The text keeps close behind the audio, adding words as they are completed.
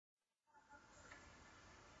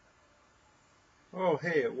Oh,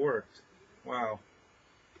 hey, it worked. Wow.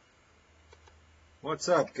 What's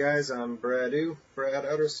up, guys? I'm Brad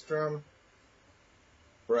Utterstrom,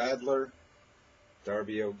 Bradler,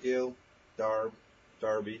 Darby O'Gill,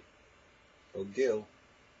 Darby O'Gill,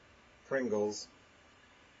 Pringles.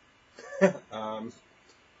 I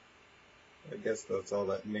guess that's all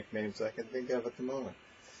that nicknames I can think of at the moment.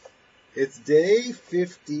 It's day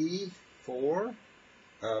 54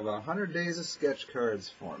 of 100 days of sketch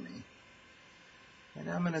cards for me. And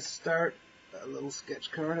I'm going to start a little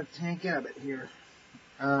sketch card of Tank Abbott here.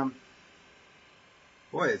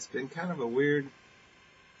 Boy, it's been kind of a weird...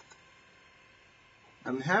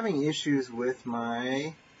 I'm having issues with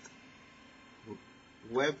my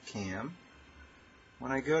webcam.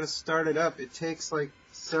 When I go to start it up, it takes like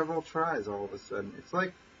several tries all of a sudden. It's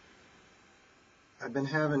like I've been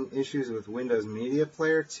having issues with Windows Media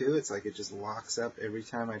Player too. It's like it just locks up every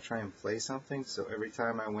time I try and play something. So every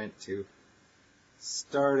time I went to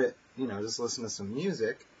start it, just listen to some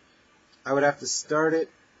music, I would have to start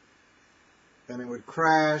it, then it would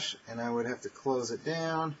crash, and I would have to close it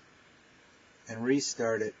down and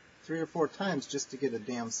restart it 3 or 4 times just to get a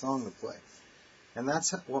damn song to play. And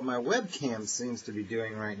that's what my webcam seems to be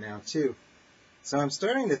doing right now too. So I'm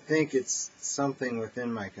starting to think it's something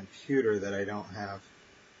within my computer that I don't have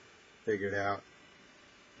figured out.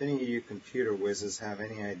 If any of you computer whizzes have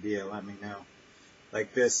any idea, let me know.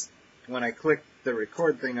 Like this, when I click the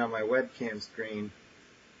record thing on my webcam screen,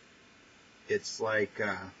 it's like,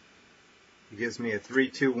 it gives me a 3,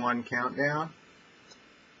 2, 1 countdown.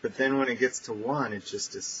 But then when it gets to 1, it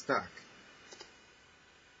just is stuck.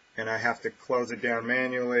 And I have to close it down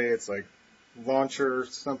manually. It's like launcher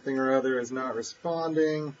something or other is not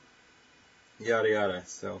responding. Yada yada.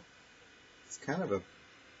 So it's kind of a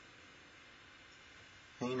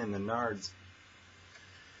pain in the nards.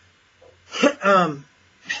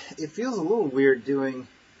 It feels a little weird doing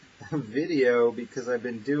a video because I've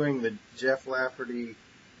been doing the Jeff Lafferty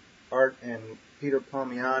art and Peter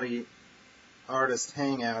Palmiotti artist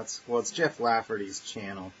hangouts. Well, it's Jeff Lafferty's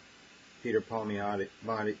channel. Peter Palmiotti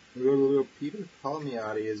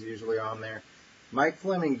is usually on there. Mike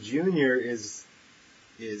Fleming Jr. is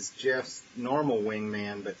Jeff's normal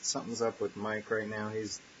wingman, but something's up with Mike right now.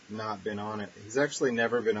 He's not been on it. He's actually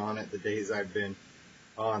never been on it the days I've been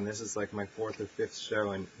on. This is like my 4th or 5th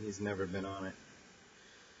show, and he's never been on it.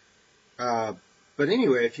 But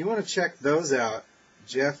anyway, if you want to check those out,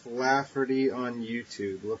 Jeff Lafferty on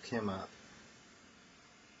YouTube, look him up.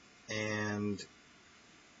 And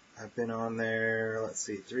I've been on there, let's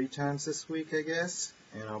see, 3 times this week, I guess.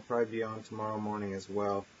 And I'll probably be on tomorrow morning as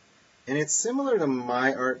well. And it's similar to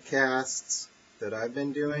my art casts that I've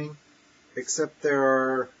been doing, except there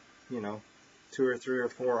are, 2 or 3 or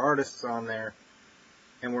 4 artists on there,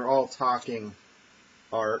 and we're all talking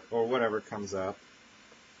art or whatever comes up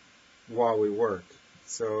while we work.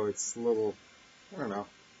 So it's a little, I don't know.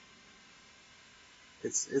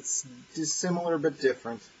 It's dissimilar but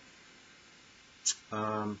different.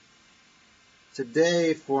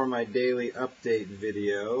 Today for my daily update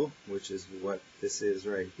video, which is what this is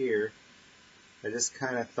right here, I just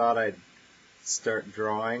kind of thought I'd start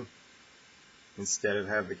drawing instead of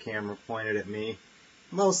have the camera pointed at me,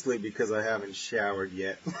 mostly because I haven't showered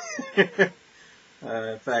yet.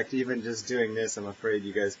 In fact, even just doing this, I'm afraid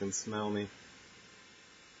you guys can smell me.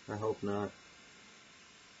 I hope not.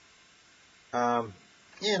 And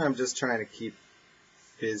I'm just trying to keep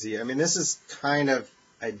busy. I mean, this is kind of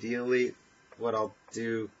ideally what I'll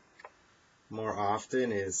do more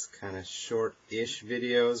often is kind of short-ish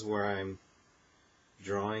videos where I'm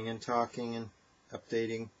drawing and talking and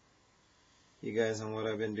updating you guys on what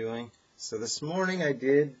I've been doing. So this morning I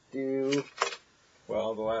did do,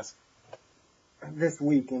 well, this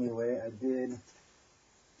week anyway, I did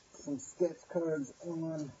some sketch cards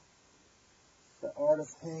on the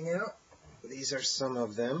artist hangout. These are some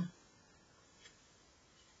of them.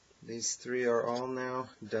 These 3 are all now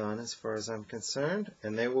done as far as I'm concerned,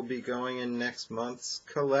 and they will be going in next month's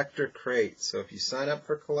Collector Crate. So if you sign up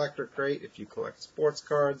for Collector Crate, if you collect sports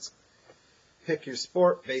cards, pick your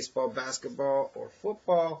sport, baseball, basketball, or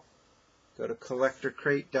football, go to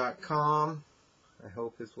collectorcrate.com, I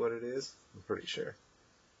hope is what it is, I'm pretty sure,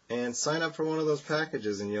 and sign up for one of those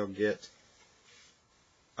packages and you'll get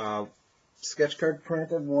a sketch card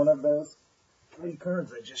print of one of those 3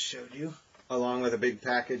 cards I just showed you, along with a big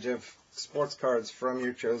package of sports cards from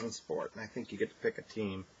your chosen sport. And I think you get to pick a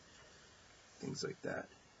team, things like that.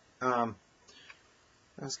 That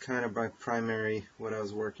was kind of my primary, what I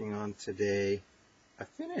was working on today. I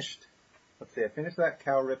finished that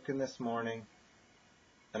Cal Ripken this morning,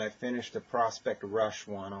 and I finished a Prospect Rush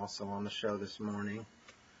one also on the show this morning.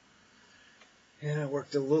 And I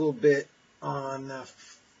worked a little bit on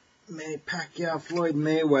Manny Pacquiao, Floyd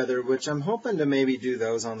Mayweather, which I'm hoping to maybe do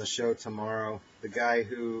those on the show tomorrow. The guy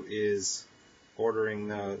who is ordering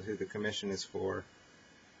who the commission is for.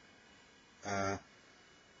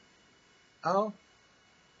 Oh,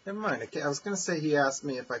 never mind. I was going to say he asked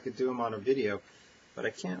me if I could do him on a video, but I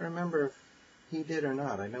can't remember if he did or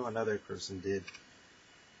not. I know another person did.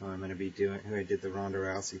 Who I'm going to be doing, who I did the Ronda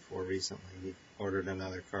Rousey for recently. He ordered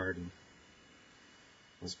another card and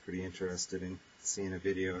was pretty interested in seeing a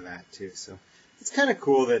video of that too. So it's kind of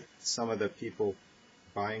cool that some of the people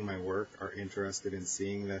buying my work are interested in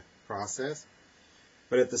seeing the process.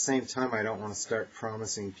 But at the same time, I don't want to start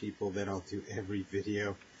promising people that I'll do every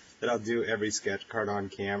video, that I'll do every sketch card on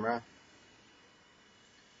camera.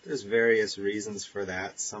 There's various reasons for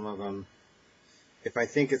that. Some of them, if I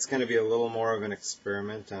think it's going to be a little more of an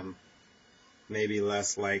experiment, I'm maybe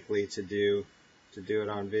less likely to do it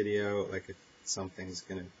on video, like if something's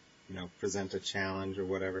going to, present a challenge or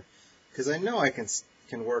whatever. Because I know I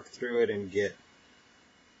can work through it and get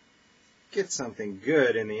something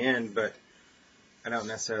good in the end, but I don't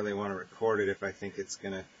necessarily want to record it if I think it's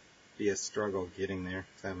going to be a struggle getting there,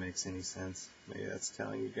 if that makes any sense. Maybe that's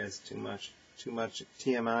telling you guys too much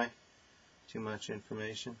TMI, too much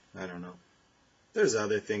information. I don't know. There's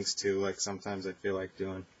other things too, like sometimes I feel like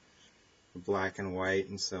doing black and white,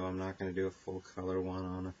 and so I'm not going to do a full color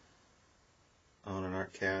one on an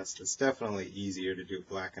art cast. It's definitely easier to do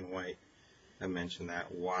black and white. I mentioned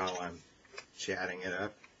that while I'm chatting it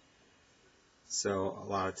up. So a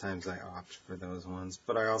lot of times I opt for those ones.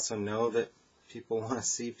 But I also know that people want to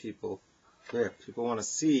see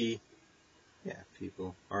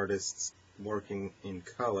artists working in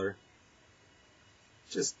color.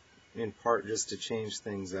 Just in part just to change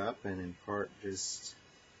things up, and in part just,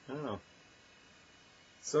 I don't know.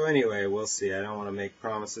 So anyway, we'll see. I don't want to make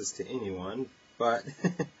promises to anyone, but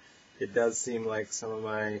it does seem like some of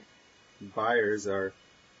my buyers are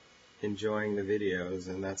enjoying the videos,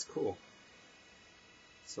 and that's cool.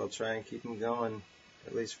 So I'll try and keep them going,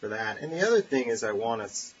 at least for that. And the other thing is I want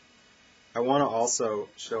to also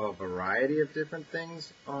show a variety of different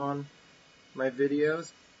things on my videos.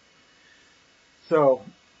 So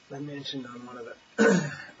I mentioned on one of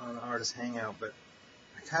the on the Artist Hangout, but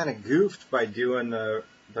I kind of goofed by doing the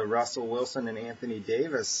Russell Wilson and Anthony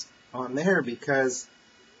Davis on there because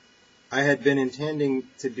I had been intending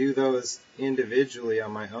to do those individually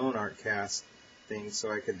on my own Artcast thing, so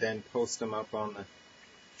I could then post them up on the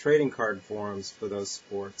trading card forums for those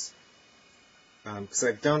sports. Because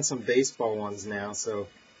I've done some baseball ones now, so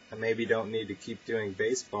I maybe don't need to keep doing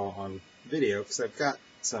baseball on video because I've got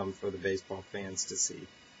some for the baseball fans to see.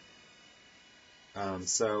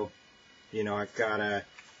 So, I've got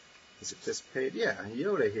is it this page? Yeah,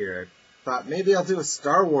 Yoda here. I thought maybe I'll do a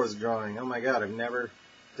Star Wars drawing. Oh my god, I've never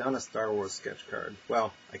done a Star Wars sketch card.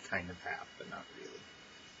 Well, I kind of have, but not really.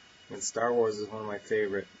 And Star Wars is one of my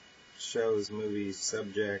favorite shows, movies,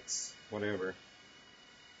 subjects, whatever.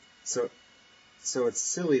 So it's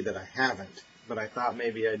silly that I haven't, but I thought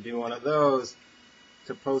maybe I'd do one of those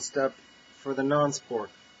to post up for the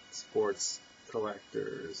sports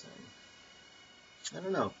collectors, and I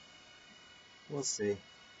don't know. We'll see.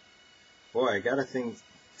 Boy, I gotta think,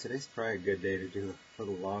 today's probably a good day to do a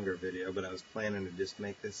little longer video, but I was planning to just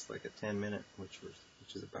make this like a 10-minute, which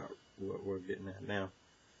is about what we're getting at now.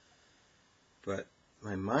 But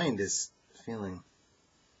my mind is feeling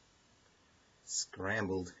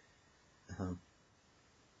scrambled. I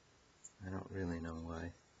don't really know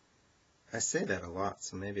why. I say that a lot,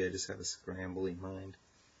 so maybe I just have a scrambly mind.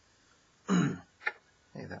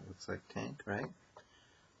 Hey, that looks like Tank, right?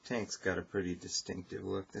 Tank's got a pretty distinctive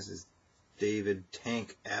look. This is David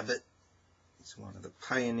Tank Abbott. He's one of the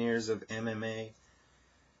pioneers of MMA.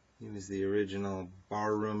 He was the original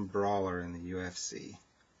barroom brawler in the UFC.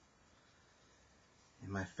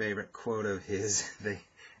 And my favorite quote of his, they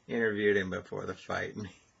interviewed him before the fight, and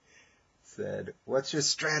he said, "What's your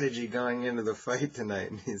strategy going into the fight tonight?"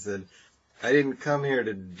 And he said, "I didn't come here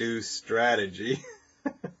to do strategy."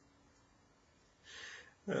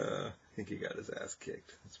 I think he got his ass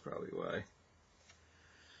kicked. That's probably why.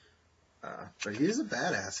 But he was a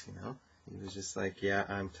badass, He was just like, yeah,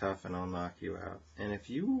 I'm tough and I'll knock you out. And if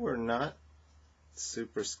you were not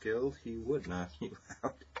super skilled, he would knock you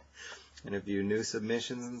out. And if you knew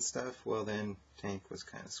submissions and stuff, well then Tank was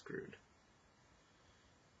kind of screwed.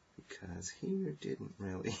 Because he didn't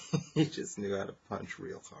really. He just knew how to punch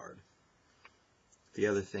real hard. The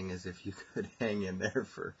other thing is, if you could hang in there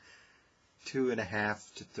for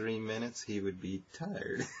 2.5 to 3 minutes, he would be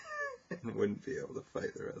tired and wouldn't be able to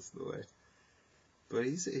fight the rest of the way. But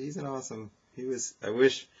he's an awesome. I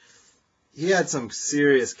wish he had some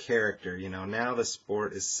serious character, you know. Now the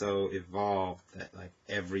sport is so evolved that like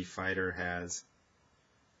every fighter has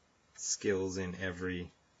skills in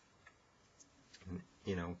every,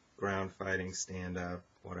 you know, ground fighting, stand up,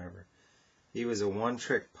 whatever. He was a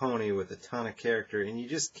one-trick pony with a ton of character, and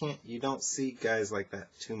you don't see guys like that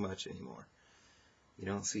too much anymore. You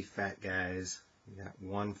don't see fat guys. You got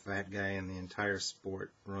one fat guy in the entire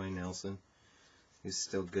sport, Roy Nelson, who's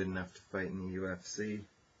still good enough to fight in the UFC.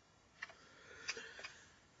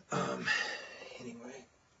 Anyway,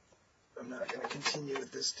 I'm not going to continue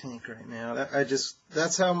with this tank right now.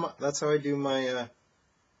 That's how I do my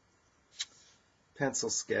pencil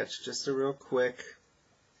sketch. Just a real quick.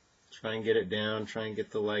 Try and get it down, try and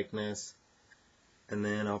get the likeness, and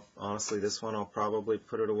then honestly, this one I'll probably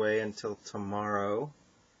put it away until tomorrow,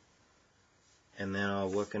 and then I'll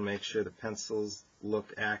look and make sure the pencils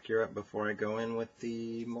look accurate before I go in with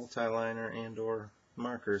the multi-liner and or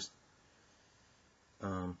markers.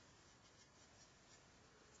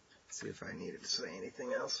 See if I needed to say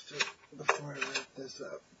anything else before I wrap this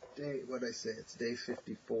up. What'd I say? It's day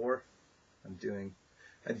 54. I'm doing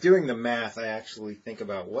the math. I actually think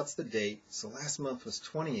about what's the date. So last month was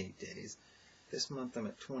 28 days. This month I'm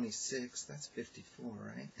at 26. That's 54,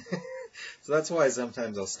 right? So that's why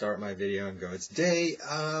sometimes I'll start my video and go, it's day,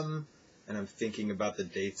 and I'm thinking about the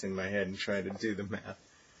dates in my head and trying to do the math.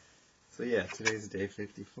 So yeah, today's day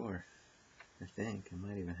 54. I think. I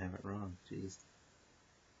might even have it wrong. Jeez.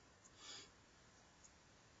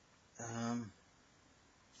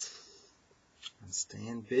 I'm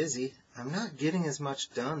staying busy. I'm not getting as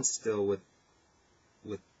much done still with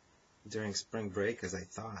during spring break as I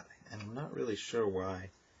thought, and I'm not really sure why.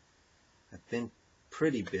 I've been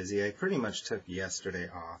pretty busy. I pretty much took yesterday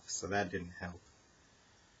off, so that didn't help.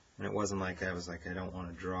 And it wasn't like I was like, I don't want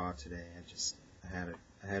to draw today.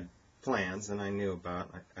 I had plans, and I knew about.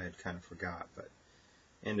 I had kind of forgot, but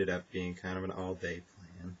ended up being kind of an all-day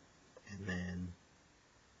plan. And then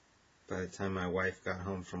by the time my wife got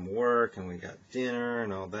home from work and we got dinner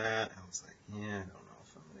and all that, I was like, yeah, I don't know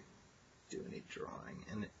if I'm going to do any drawing.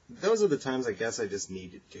 And those are the times I guess I just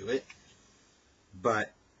need to do it.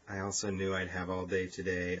 But I also knew I'd have all day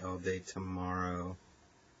today, all day tomorrow,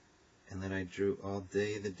 and then I drew all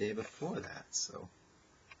day the day before that. So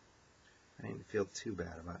I didn't feel too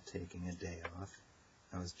bad about taking a day off.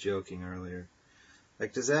 I was joking earlier.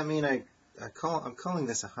 Like, does that mean I'm calling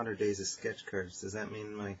this 100 days of sketch cards. Does that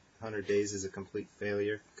mean my 100 days is a complete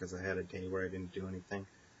failure because I had a day where I didn't do anything?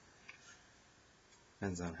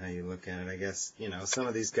 Depends on how you look at it. I guess, you know, some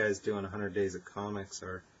of these guys doing 100 days of comics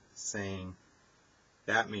are saying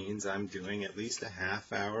that means I'm doing at least a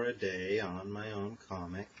half hour a day on my own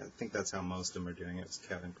comic. I think that's how most of them are doing it. It was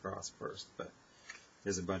Kevin Cross first, but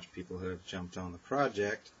there's a bunch of people who have jumped on the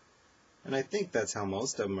project, and I think that's how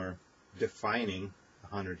most of them are defining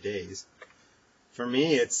 100 days. For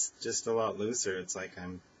me, it's just a lot looser. It's like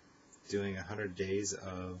I'm doing 100 days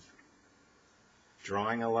of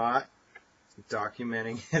drawing a lot,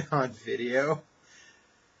 documenting it on video,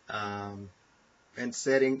 and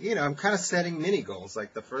setting, you know, I'm kind of setting mini goals.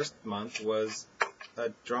 Like the first month was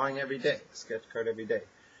drawing every day, a sketch card every day.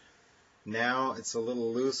 Now it's a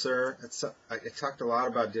little looser. I talked a lot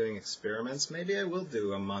about doing experiments. Maybe I will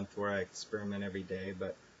do a month where I experiment every day,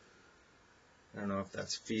 but I don't know if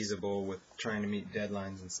that's feasible with trying to meet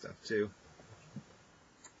deadlines and stuff too.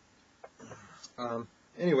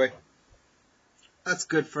 Anyway, that's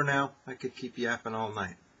good for now. I could keep yapping all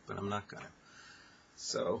night, but I'm not gonna.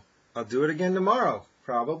 So I'll do it again tomorrow,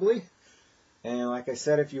 probably. And like I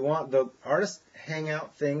said, if you want, the artist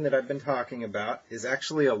hangout thing that I've been talking about is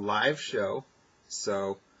actually a live show.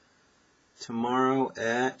 So tomorrow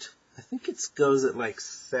at, I think it goes at like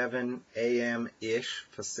 7 a.m.-ish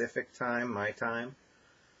Pacific time, my time,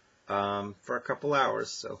 for a couple hours.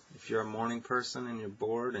 So if you're a morning person and you're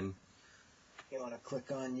bored and you want to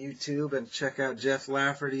click on YouTube and check out Jeff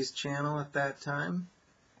Lafferty's channel at that time,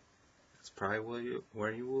 that's probably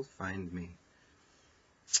where you will find me.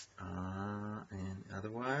 And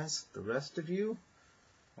otherwise, the rest of you,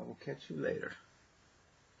 I will catch you later.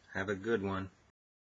 Have a good one.